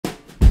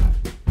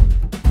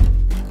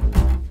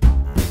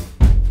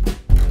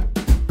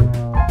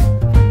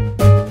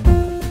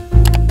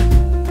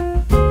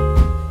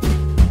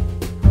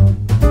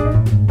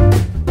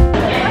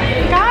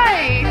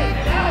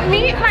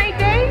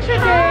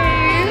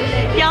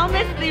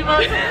the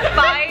most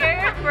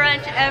fire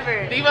brunch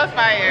ever. The most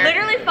fire.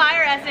 Literally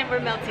fire as in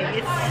we're melting.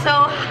 It's so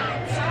hot.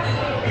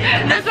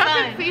 That's what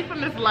I can see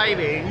from this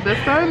lighting. The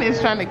sun is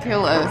trying to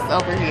kill us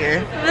over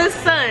here. The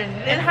sun.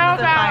 And how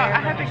about I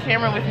had the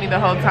camera with me the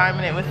whole time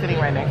and it was sitting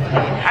right next to me.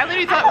 I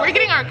literally told we're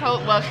getting our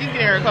coat. Well, she's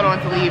getting her coat on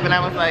to leave, and I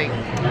was like,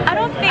 I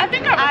don't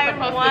think I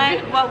was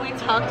want what we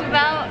talked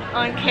about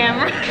on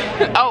camera.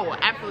 Oh,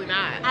 absolutely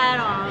not. At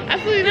all.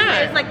 Absolutely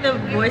not. It's like the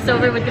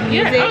voiceover with the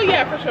music. Yeah. Oh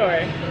yeah, for sure.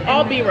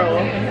 All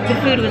B-roll. The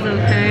food was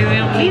okay. We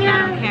don't eat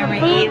that on camera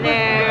either.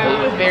 The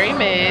food was very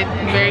mid.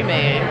 Very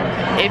mid.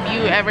 If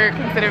you ever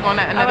consider going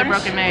to another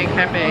Broken Egg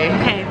Cafe.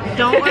 Okay,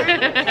 don't order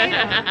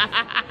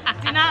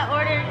potatoes. Do not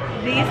order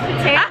these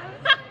potatoes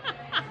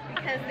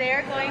because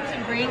they're going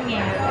to bring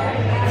you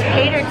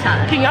tater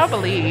tots. Can y'all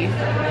believe?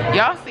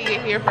 Y'all see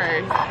it here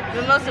first.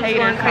 The most of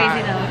going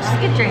crazy though.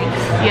 Just get drinks.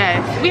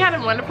 Yes, we had a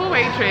wonderful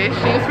waitress.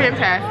 She was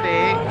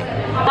fantastic.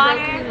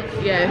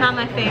 Water. Yes. Not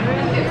my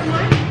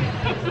favorite.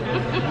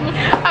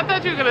 I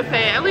thought you were gonna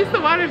say at least the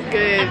water's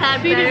good.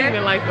 She didn't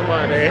even like the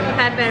water. I've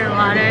had better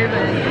water,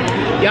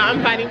 but y'all,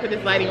 I'm fighting for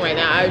this lighting right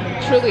now. I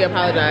truly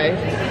apologize.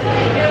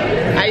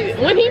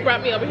 When he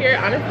brought me over here,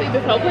 honestly,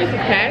 this whole place was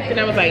packed, and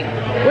I was like,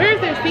 "Where is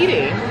there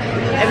seating?"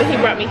 And then he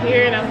brought me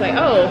here, and I was like,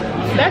 "Oh,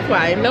 that's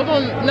why. No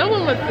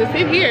one wants to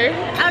sit here."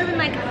 I would've been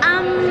like,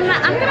 I'm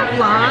gonna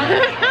vlog.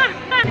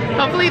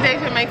 Hopefully,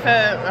 Deja makes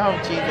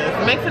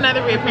makes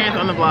another reappearance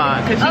on the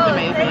vlog because she's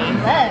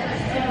amazing.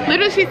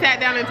 Literally, she sat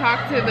down and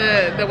talked to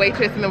the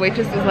waitress, and the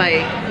waitress was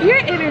like, "Your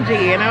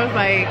energy," and I was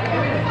like,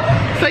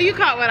 "So you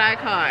caught what I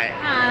caught."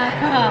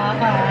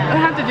 I'll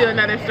have to do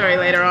another story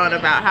later on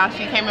about how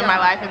she came in my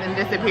life and then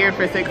disappeared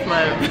for 6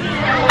 months.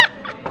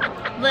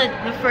 Look,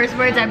 the first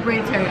words I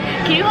breathed her.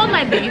 Can you hold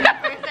my baby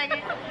for a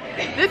second?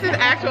 This is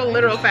actual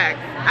literal facts.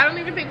 I don't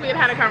even think we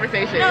had a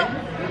conversation. No.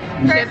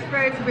 First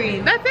words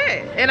breathed. That's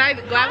it, and I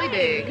gladly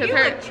did. You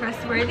look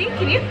trustworthy.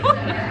 Can you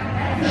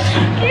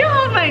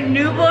hold my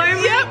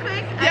newborn real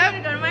quick? I'm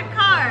gonna go to my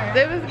car.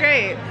 It was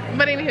great.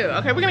 But anywho,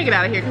 okay, we're gonna get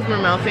out of here because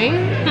we're melting.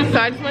 So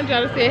I just want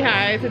y'all to say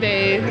hi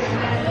today.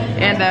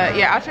 And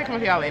yeah, I'll check in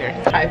with y'all later.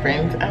 Hi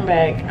friends, I'm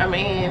back. I'm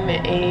in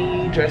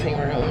a dressing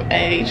room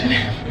at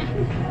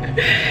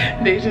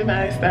H&M. Deja and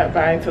I stopped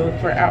by to look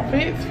for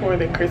outfits for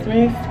the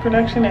Christmas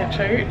production at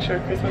church, or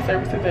Christmas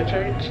services at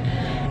church.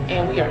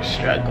 And we are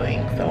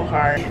struggling so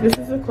hard. This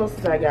is the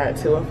closest I got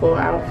to a full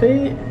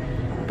outfit,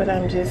 but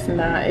I'm just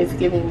not. It's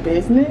giving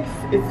business.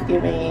 It's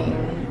giving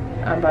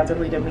I'm about to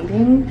lead a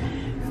meeting.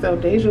 So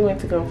Deja went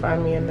to go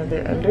find me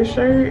another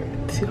undershirt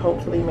to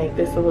hopefully make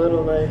this a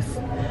little less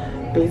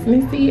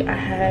businessy. I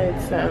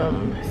had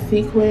some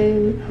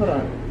sequin. Hold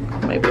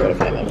on, might be able to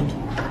find them.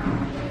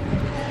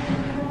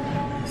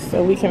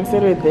 So we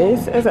considered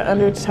this as an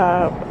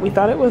undertop. We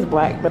thought it was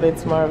black, but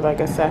it's more of like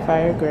a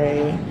sapphire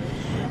gray.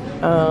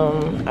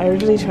 I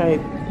originally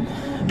tried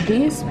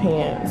these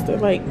pants. They're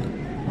like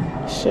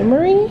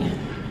shimmery.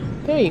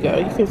 There you go,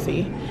 you can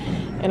see.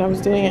 And I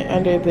was doing it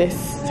under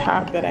this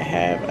top that I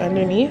have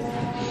underneath,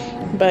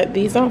 but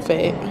these don't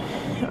fit.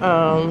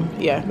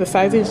 Yeah, the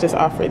sizing is just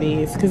off for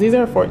these because these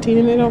are 14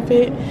 and they don't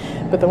fit,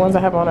 but the ones I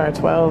have on are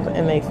 12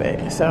 and they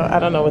fit. So I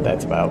don't know what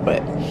that's about,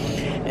 but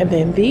and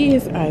then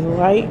these I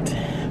liked,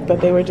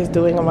 but they were just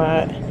doing a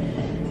lot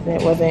and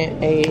it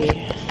wasn't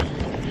a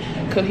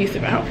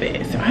cohesive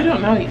outfit. So I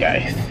don't know, you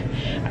guys.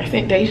 I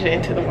sent Deja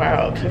into the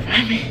wild to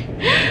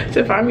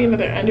find me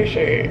another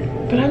undershirt,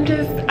 but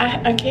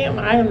I can't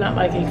lie, I'm not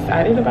like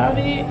excited about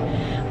it.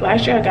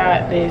 Last year I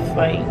got this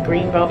like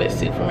green velvet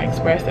suit from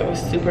Express that was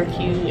super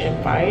cute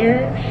and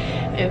fire,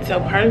 and so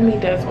part of me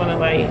does want to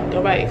like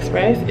go by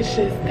Express. It's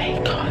just they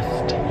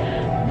cost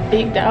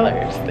big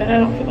dollars that I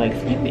don't feel like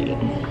spending.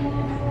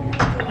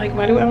 Like,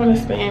 why do I want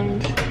to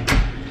spend?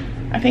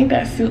 I think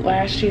that suit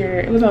last year,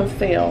 it was on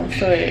sale,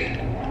 so it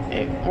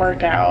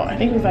worked out. I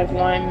think it was like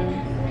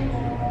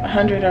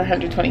 $100 or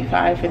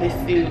 125 for this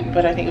suit,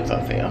 but I think it was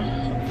on sale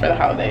for the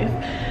holidays.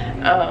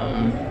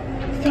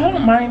 So I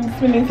don't mind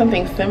spending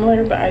something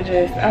similar, but I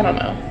don't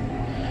know.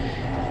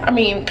 I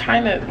mean,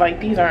 kind of like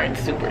these aren't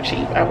super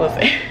cheap, I will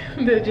say.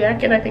 The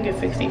jacket I think is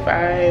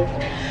 $65.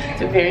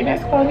 It's a very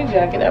nice quality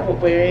jacket. I would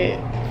wear it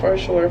for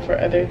sure for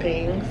other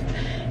things.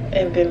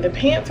 And then the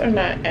pants are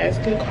not as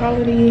good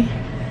quality.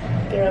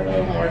 They're a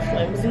little more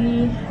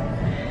flimsy,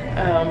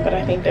 but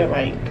I think they're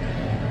like,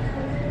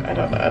 I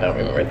don't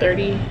remember,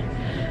 30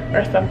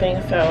 or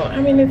something. So I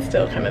mean, it's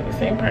still kind of the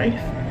same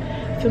price.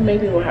 So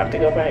maybe we'll have to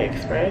go by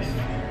Express.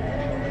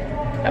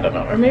 I don't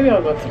know, or maybe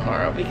I'll go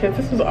tomorrow because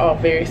this was all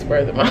very spur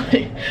of the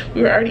moment.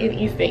 We were already in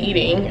Easton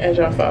eating, as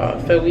y'all saw,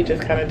 so we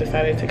just kind of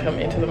decided to come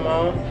into the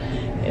mall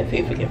and see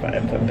if we can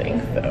find something.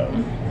 So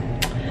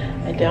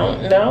I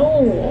don't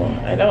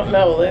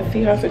know. Let's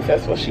see how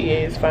successful she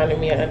is finding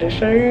me an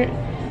undershirt.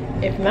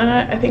 If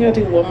not, I think I'll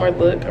do one more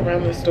look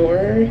around the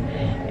store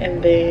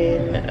and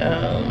then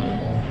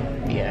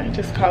yeah,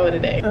 just call it a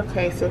day.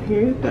 Okay, so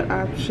here's the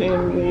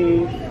option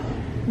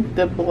with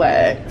the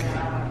black.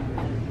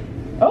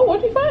 Oh,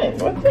 what'd you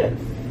find? What's this?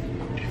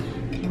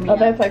 Oh,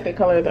 that's like the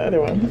color of the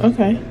other one.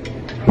 Okay.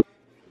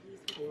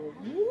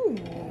 Ooh.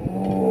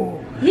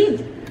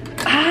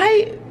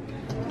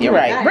 You're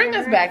right. Bring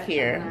us back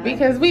here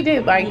because we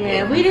did like.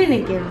 Yeah, we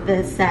didn't give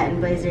the satin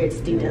blazer its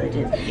due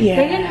diligence. Yeah.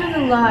 They didn't have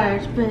the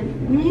large, but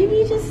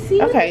maybe just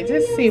see. Okay,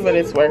 just see what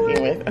it's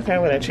working with. Okay,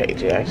 I'm gonna trade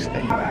you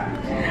actually.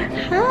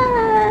 Hi.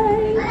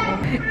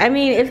 I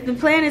mean, if the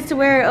plan is to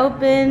wear it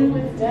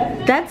open,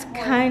 that's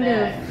kind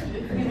of.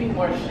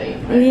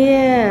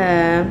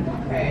 Yeah.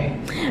 Okay.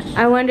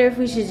 I wonder if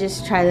we should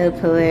just try the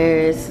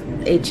Polaris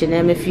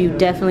H&M if you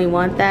definitely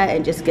want that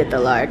and just get the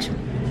large.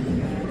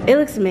 It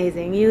looks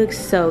amazing. You look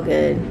so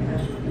good.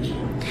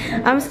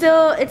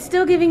 It's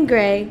still giving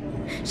gray.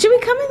 Should we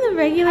come in the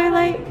regular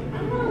light?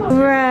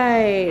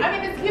 Right. I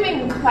mean, it's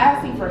giving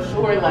classy for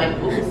sure. Like,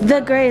 ooh. The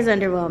gray is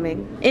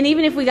underwhelming. And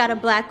even if we got a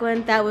black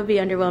one, that would be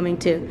underwhelming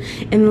too.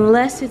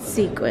 Unless it's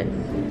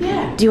sequin.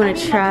 Yeah. Do you want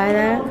to try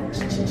that?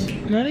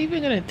 I'm not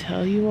even gonna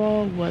tell you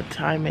all what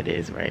time it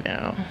is right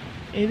now.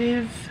 It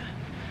is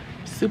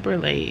super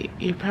late.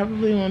 You're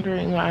probably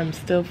wondering why I'm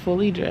still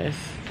fully dressed.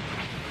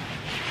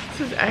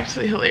 This is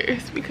actually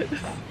hilarious because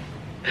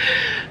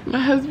my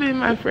husband and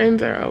my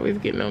friends are always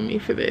getting on me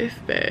for this,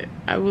 that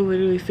I will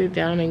literally sit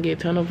down and get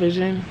tunnel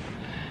vision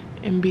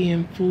and be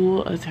in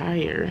full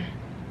attire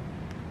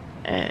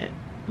at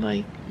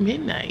like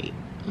midnight.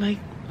 Like,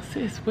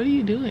 sis, what are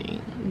you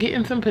doing? Get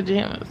in some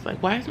pajamas.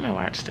 Like, why is my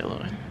watch still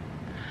on?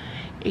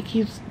 It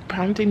keeps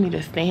prompting me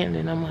to stand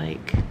and I'm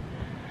like,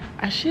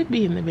 I should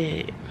be in the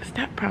bed.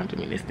 Stop prompting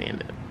me to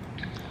stand up.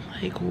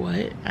 Like,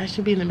 what? I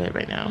should be in the bed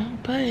right now.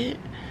 But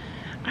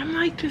I'm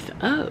like just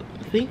up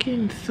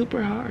thinking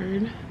super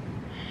hard.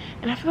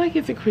 And I feel like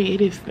it's a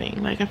creatives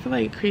thing. Like, I feel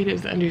like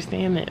creatives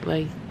understand that,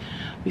 like,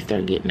 we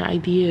start getting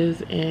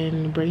ideas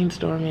and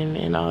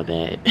brainstorming and all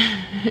that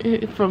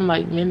from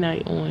like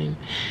midnight on.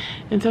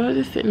 And so I was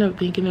just sitting up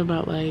thinking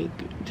about like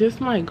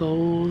just my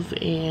goals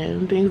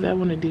and things I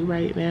want to do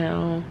right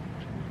now.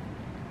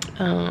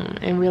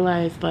 And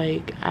realized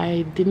like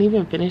I didn't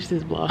even finish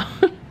this vlog.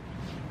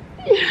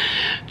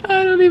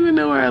 I don't even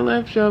know where I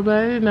left y'all,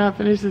 but I did not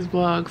finish this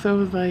vlog. So I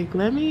was like,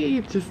 let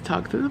me just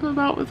talk to them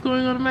about what's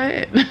going on in my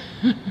head.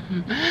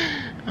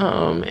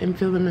 And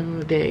fill them in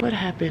the day. What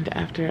happened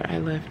after I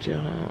left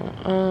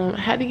y'all? I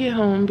had to get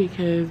home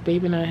because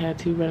babe and I had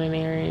to run an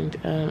errand.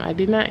 I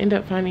did not end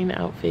up finding an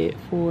outfit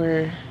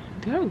for,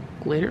 do I have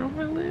glitter on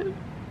my lip?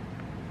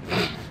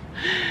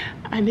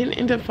 I didn't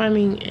end up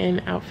finding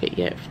an outfit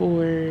yet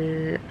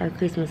for our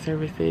Christmas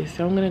services,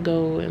 so I'm gonna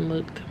go and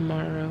look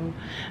tomorrow,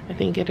 I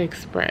think at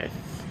Express.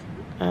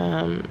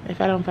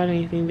 If I don't find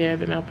anything there,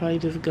 then I'll probably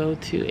just go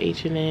to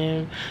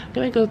H&M. I'm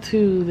gonna go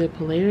to the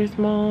Polaris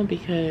Mall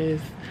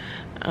because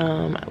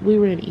we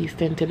were in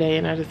Easton today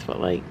and I just felt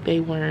like they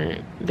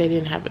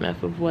didn't have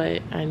enough of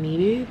what I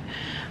needed.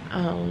 So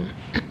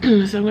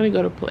I'm gonna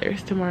go to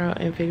Polaris tomorrow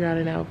and figure out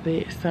an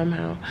outfit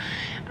somehow.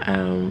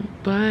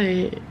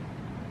 But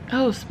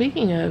oh,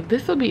 speaking of,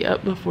 this will be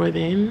up before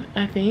then,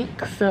 I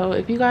think. So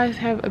if you guys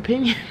have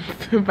opinions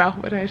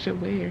about what I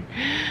should wear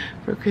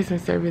for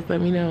Christmas service, let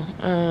me know.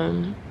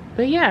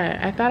 But yeah,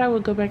 I thought I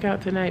would go back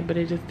out tonight, but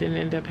it just didn't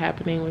end up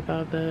happening with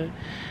all the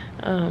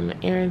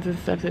errands and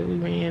stuff that we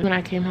ran. When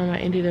I came home, I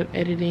ended up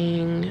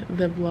editing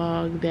the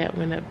vlog that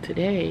went up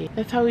today.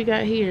 That's how we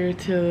got here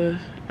to,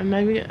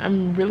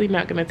 I'm really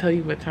not gonna tell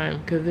you what time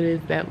because it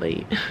is that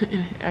late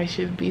and I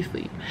should be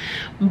asleep.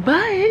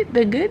 But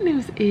the good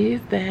news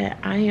is that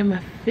I am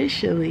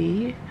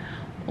officially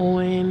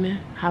on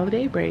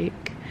holiday break.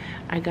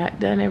 I got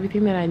done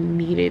everything that I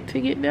needed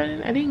to get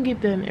done. I didn't get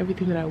done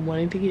everything that I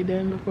wanted to get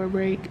done before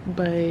break,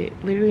 but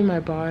literally my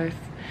boss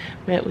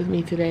met with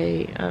me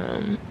today.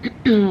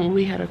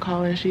 We had a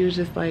call and she was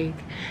just like,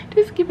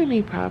 just giving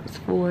me props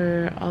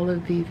for all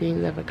of the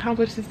things I've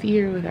accomplished this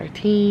year with our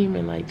team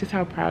and like just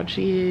how proud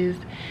she is.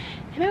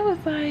 And I was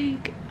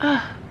like,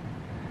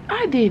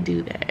 I did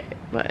do that.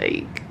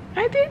 Like,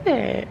 I did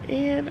that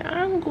and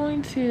I'm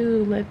going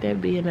to let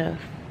that be enough.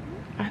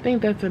 I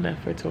think that's enough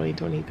for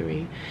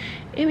 2023.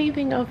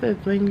 Anything else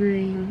that's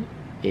lingering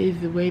is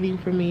waiting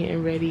for me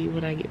and ready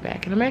when I get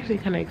back. And I'm actually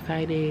kind of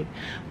excited,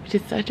 which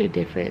is such a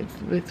difference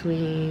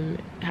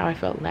between how I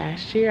felt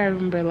last year. I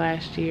remember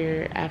last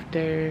year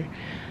after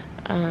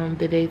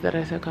the days that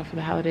I took off for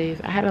the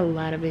holidays, I had a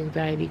lot of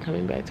anxiety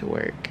coming back to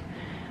work.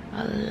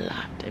 A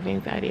lot of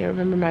anxiety. I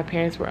remember my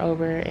parents were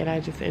over and I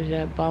just ended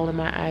up bawling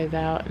my eyes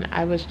out. And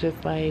I was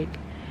just like,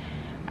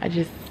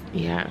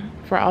 yeah,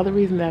 for all the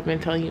reasons I've been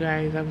telling you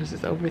guys, I was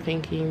just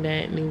overthinking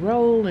that new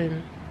role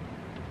and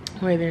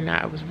whether or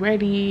not I was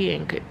ready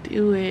and could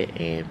do it.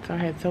 And so I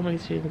had so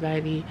much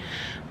anxiety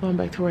going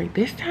back to work.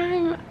 This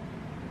time,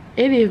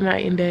 it is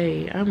night and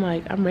day. I'm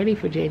like, I'm ready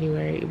for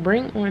January.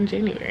 Bring on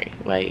January.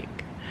 Like,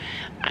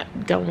 I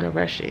don't want to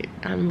rush it.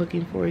 I'm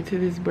looking forward to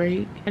this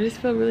break. I just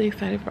feel really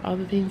excited for all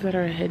the things that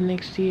are ahead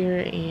next year.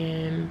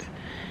 And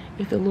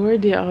if the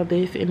Lord did all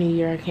this in a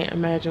year, I can't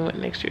imagine what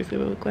next year is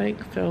going to look like.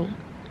 So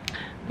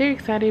very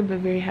excited, but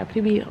very happy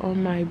to be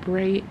on my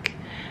break.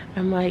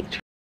 I'm like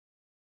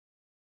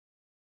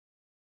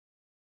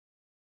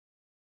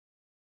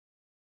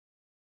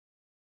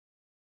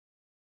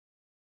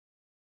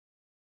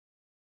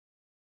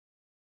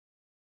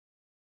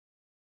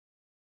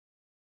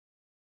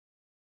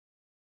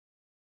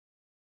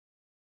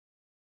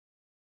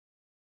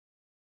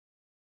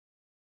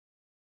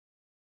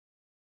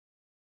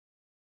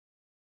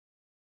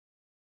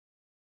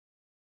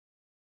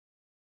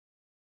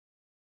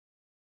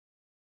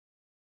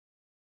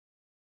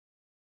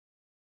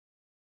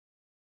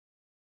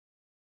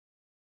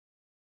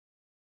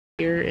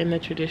here in the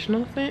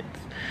traditional sense.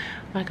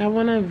 Like I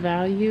want to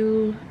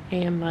value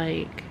and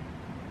like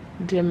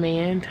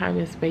demand time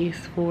and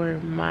space for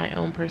my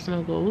own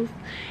personal goals,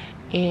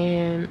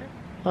 and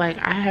like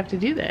I have to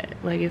do that.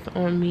 Like it's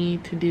on me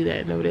to do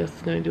that. Nobody else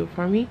is going to do it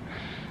for me.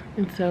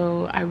 And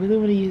so I really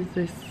want to use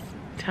this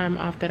time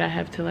off that I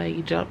have to like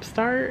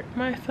jumpstart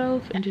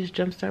myself and just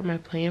jumpstart my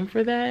plan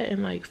for that,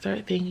 and like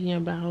start thinking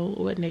about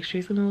what next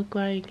year's gonna look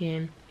like.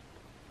 And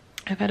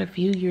I've had a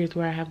few years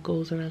where I have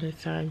goals around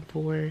this time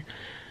for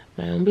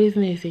my own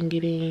business and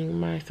getting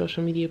my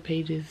social media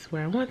pages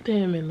where I want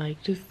them, and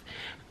like just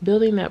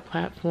building that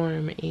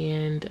platform.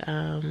 And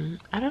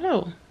I don't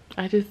know,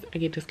 I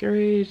get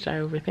discouraged, I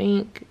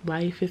overthink,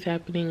 life is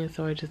happening, and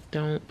so I just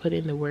don't put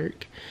in the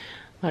work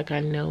like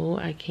I know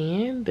I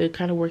can. The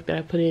kind of work that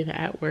I put in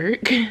at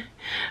work, I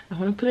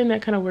want to put in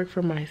that kind of work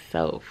for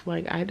myself.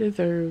 Like I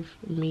deserve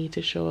me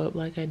to show up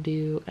like I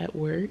do at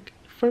work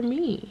for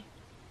me.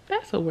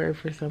 That's a word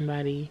for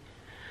somebody.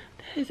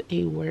 That is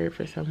a word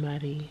for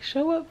somebody.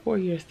 Show up for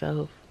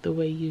yourself the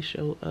way you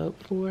show up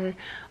for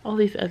all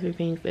these other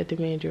things that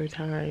demand your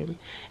time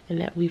and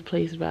that we've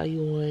placed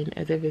value on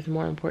as if it's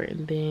more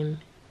important than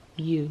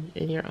you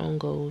and your own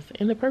goals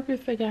and the purpose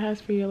that God has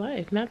for your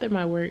life. Not that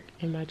my work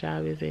and my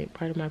job isn't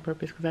part of my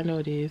purpose, because I know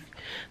it is.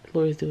 The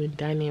Lord is doing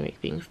dynamic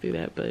things through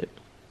that, but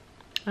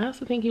I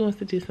also think he wants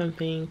to do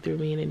something through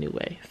me in a new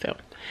way. So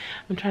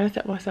I'm trying to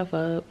set myself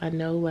up. I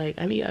know like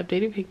I need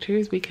updated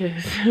pictures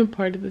because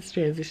part of this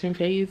transition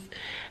phase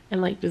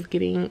and like just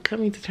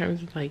coming to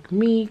terms with like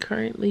me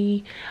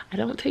currently, I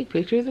don't take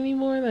pictures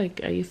anymore.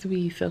 Like I used to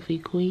be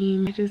selfie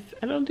queen.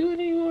 I don't do it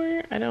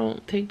anymore. I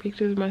don't take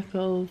pictures of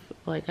myself.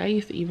 Like I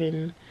used to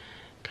even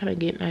kind of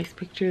get nice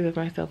pictures of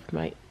myself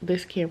with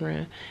this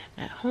camera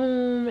at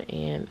home,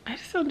 and I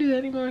just don't do that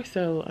anymore.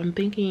 So I'm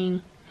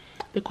thinking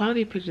the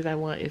quality of pictures I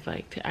want is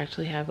like to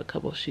actually have a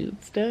couple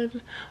shoots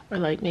done, or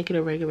like make it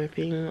a regular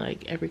thing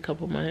like every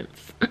couple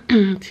months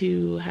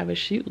to have a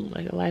shoot,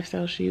 like a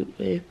lifestyle shoot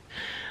with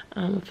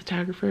a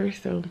photographer.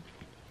 So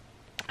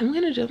I'm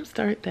gonna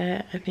jumpstart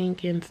that, I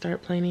think, and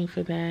start planning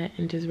for that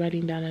and just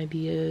writing down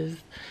ideas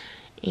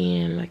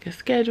and like a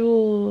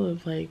schedule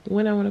of like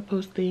when I want to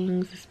post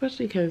things,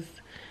 especially because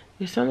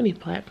there's so many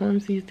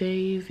platforms these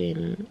days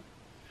and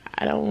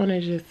I don't want to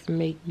just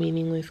make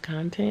meaningless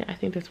content. I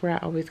think that's where I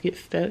always get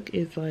stuck,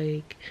 is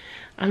like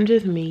I'm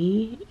just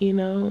me, you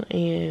know,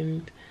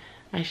 and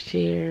I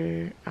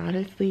share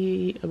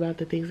honestly about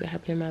the things that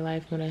happen in my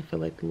life when I feel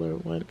like the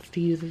Lord wants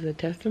to use as a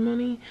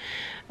testimony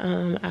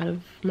out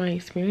of my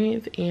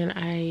experience. And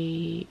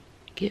I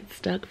get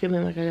stuck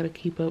feeling like I gotta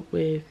keep up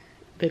with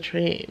the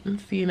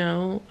trends, you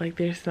know, like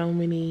there's so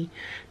many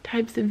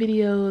types of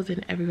videos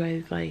and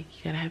everybody's like,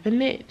 you gotta have a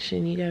niche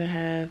and you gotta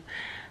have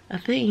a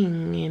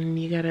thing and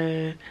you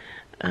gotta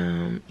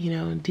you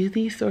know, do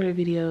these sort of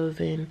videos.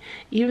 And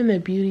even the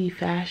beauty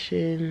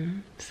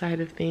fashion side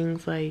of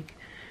things, like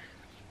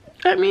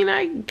I mean,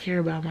 I care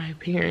about my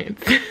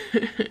appearance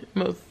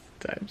most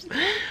times,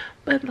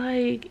 but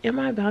like am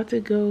I about to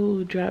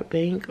go drop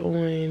bank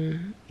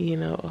on, you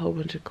know, a whole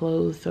bunch of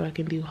clothes so I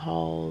can do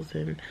hauls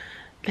and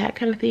that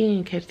kind of thing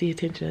and catch the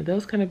attention of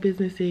those kind of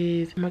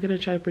businesses? Am I gonna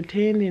try to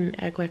pretend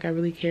and act like I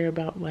really care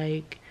about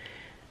like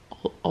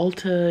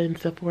Ulta and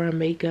Sephora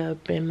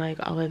makeup and like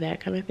all of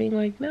that kind of thing?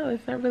 Like no,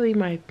 it's not really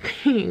my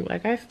thing.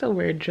 Like I still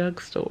wear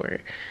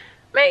drugstore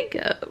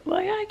makeup.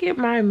 Like I get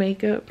my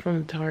makeup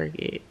from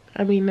Target.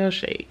 I mean, no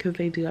shade, because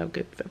they do have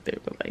good stuff there,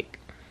 but like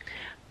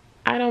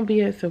I don't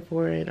be at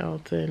Sephora and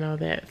Ulta and all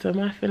that. So am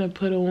I finna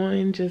put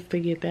on just to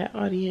get that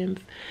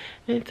audience?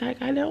 And it's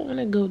like I don't want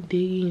to go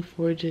digging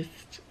for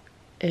just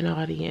an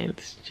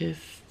audience,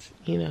 just,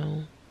 you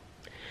know,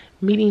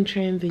 meeting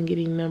trends and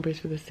getting numbers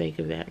for the sake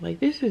of that. Like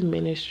this is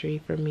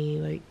ministry for me.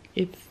 Like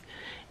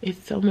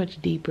it's so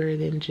much deeper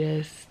than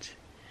just,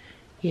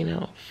 you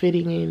know,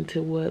 fitting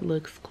into what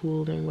looks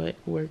cool and what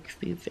works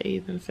these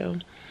days. And so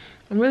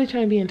I'm really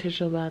trying to be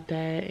intentional about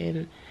that.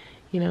 And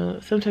you know,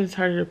 sometimes it's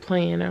harder to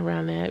plan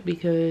around that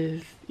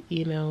because,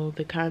 you know,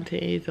 the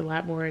content is a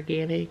lot more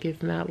organic.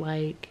 It's not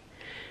like,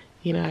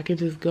 you know, I could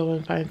just go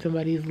and find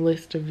somebody's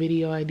list of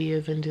video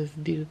ideas and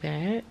just do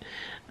that.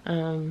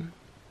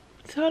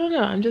 So I don't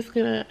know,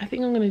 I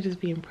think I'm gonna just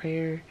be in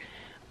prayer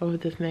over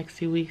this next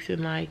 2 weeks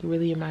and like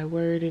really in my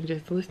word and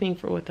just listening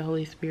for what the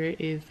Holy Spirit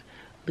is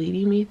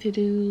leading me to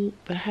do.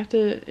 But I have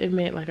to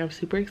admit, like I'm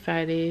super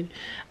excited.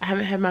 I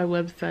haven't had my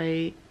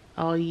website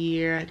all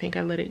year. I think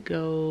I let it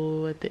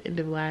go at the end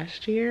of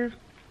last year.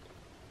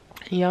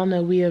 And y'all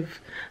know we have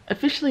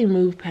officially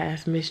moved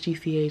past Miss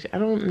GCH. I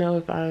don't know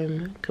if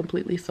I'm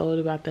completely sold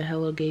about the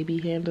Hello Gaby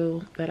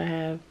handle that I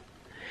have.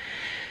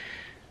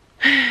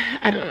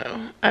 I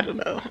don't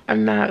know.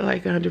 I'm not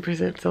like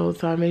 100% sold,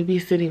 so I may be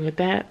sitting with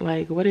that.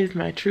 Like, what is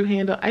my true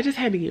handle? I just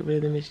had to get rid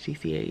of the Miss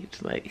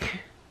GCH. Like,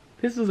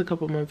 this was a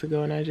couple months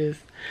ago, and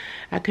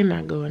I could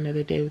not go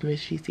another day with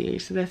Miss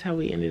GCH. So that's how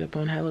we ended up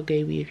on Hello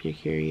Gaby, if you're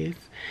curious.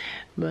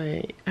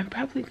 But I'm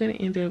probably gonna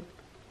end up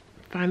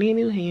finding a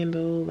new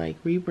handle,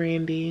 like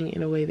rebranding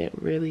in a way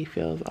that really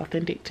feels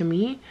authentic to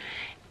me.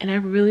 And I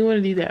really want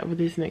to do that over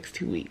this next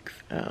 2 weeks.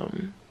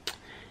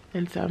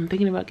 And so I'm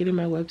thinking about getting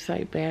my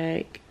website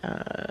back.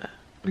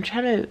 I'm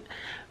trying to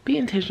be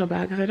intentional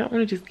about it because I don't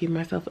want to just give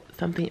myself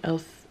something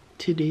else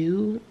to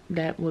do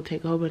that will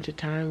take a whole bunch of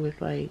time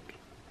with, like,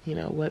 you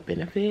know, what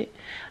benefit.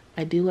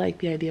 I do like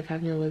the idea of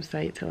having a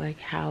website to like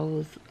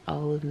house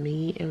all of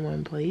me in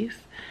one place,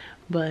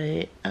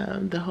 but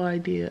the whole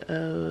idea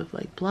of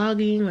like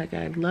blogging, like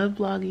I love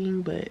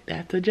blogging, but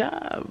that's a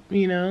job,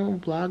 you know,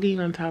 blogging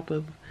on top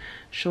of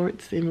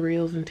shorts and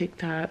reels and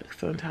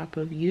TikToks on top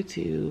of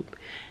YouTube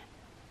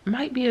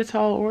might be a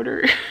tall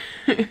order.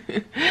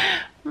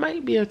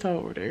 Might be a tall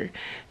order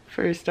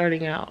for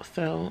starting out.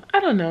 So I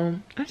don't know,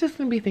 I'm just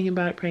gonna be thinking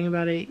about it, praying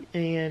about it,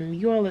 and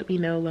you all let me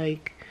know,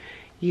 like,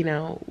 you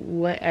know,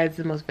 what adds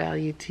the most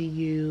value to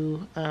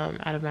you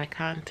out of my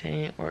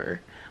content,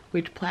 or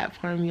which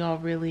platform y'all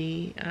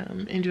really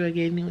enjoy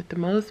engaging with the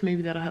most.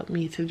 Maybe that'll help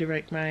me to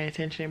direct my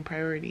attention and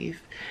priorities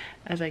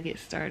as I get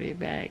started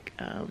back.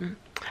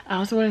 I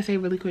also want to say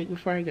really quick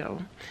before I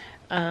go,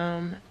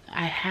 I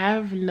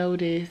have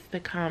noticed the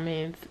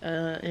comments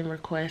and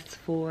requests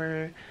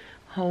for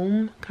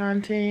home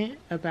content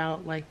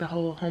about like the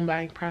whole home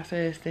buying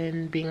process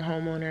and being a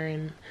homeowner,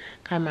 and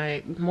kind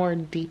of more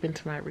deep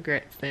into my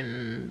regrets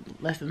and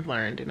lessons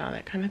learned and all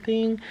that kind of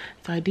thing.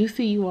 So I do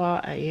see you all.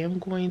 I am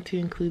going to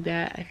include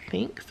that, I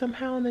think,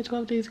 somehow in the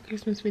 12 days of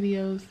Christmas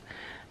videos.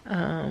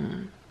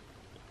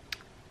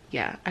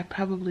 Yeah, I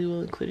probably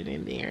will include it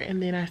in there.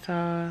 And then I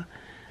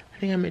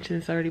think I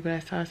mentioned this already, but I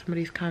saw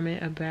somebody's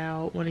comment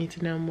about wanting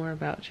to know more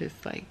about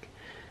just like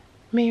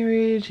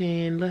marriage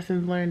and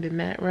lessons learned in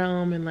that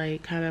realm, and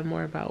like kind of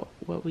more about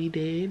what we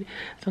did.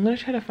 So I'm going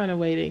to try to find a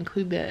way to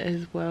include that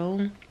as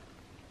well.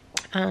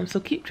 So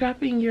keep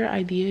dropping your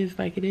ideas.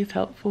 Like, it is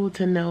helpful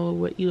to know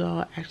what you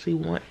all actually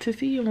want to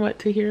see and what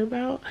to hear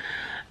about.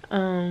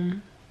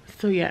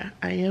 So yeah,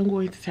 I am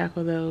going to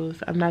tackle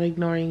those. I'm not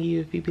ignoring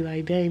you if you be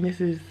like, dang,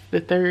 this is the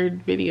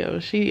 3rd video,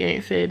 she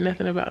ain't said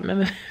nothing about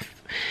none of this.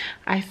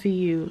 I see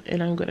you,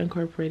 and I'm going to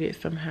incorporate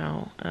it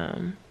somehow.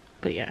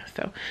 But yeah,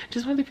 so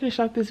just wanted to finish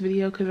off this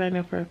video because I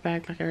know for a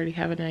fact, like, I already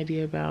have an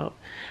idea about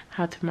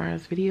how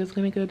tomorrow's video is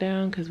going to go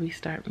down, because we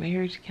start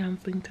marriage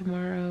counseling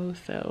tomorrow.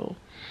 So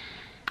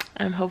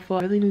I'm hopeful.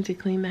 I really need to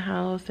clean the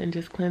house and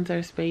just cleanse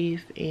our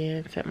space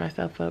and set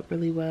myself up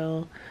really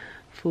well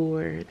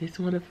for this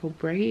wonderful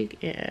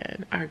break.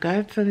 And our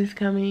godson is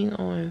coming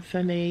on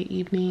Sunday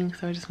evening,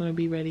 so I just want to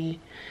be ready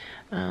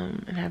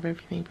and have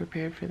everything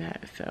prepared for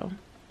that. So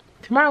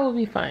tomorrow will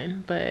be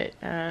fun, but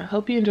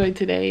hope you enjoyed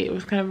today. It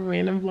was kind of a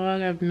random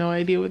vlog. I have no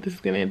idea what this is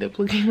gonna end up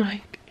looking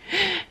like,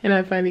 and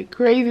I find it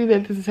crazy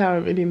that this is how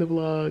I'm ending the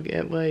vlog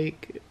at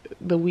like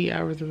the wee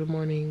hours of the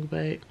morning.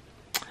 But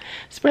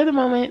spread the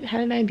moment,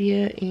 had an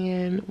idea,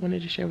 and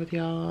wanted to share with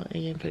y'all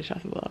and finish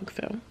off the vlog.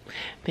 So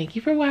thank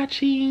you for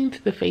watching.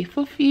 To the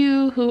faithful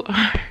few who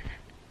are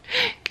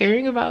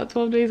caring about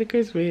 12 days of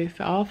Christmas,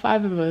 all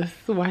 5 of us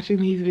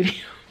watching these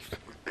videos,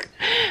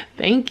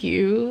 thank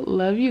you.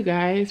 Love you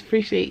guys.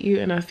 Appreciate you.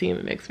 And I'll see you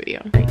in the next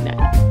video. Right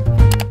now.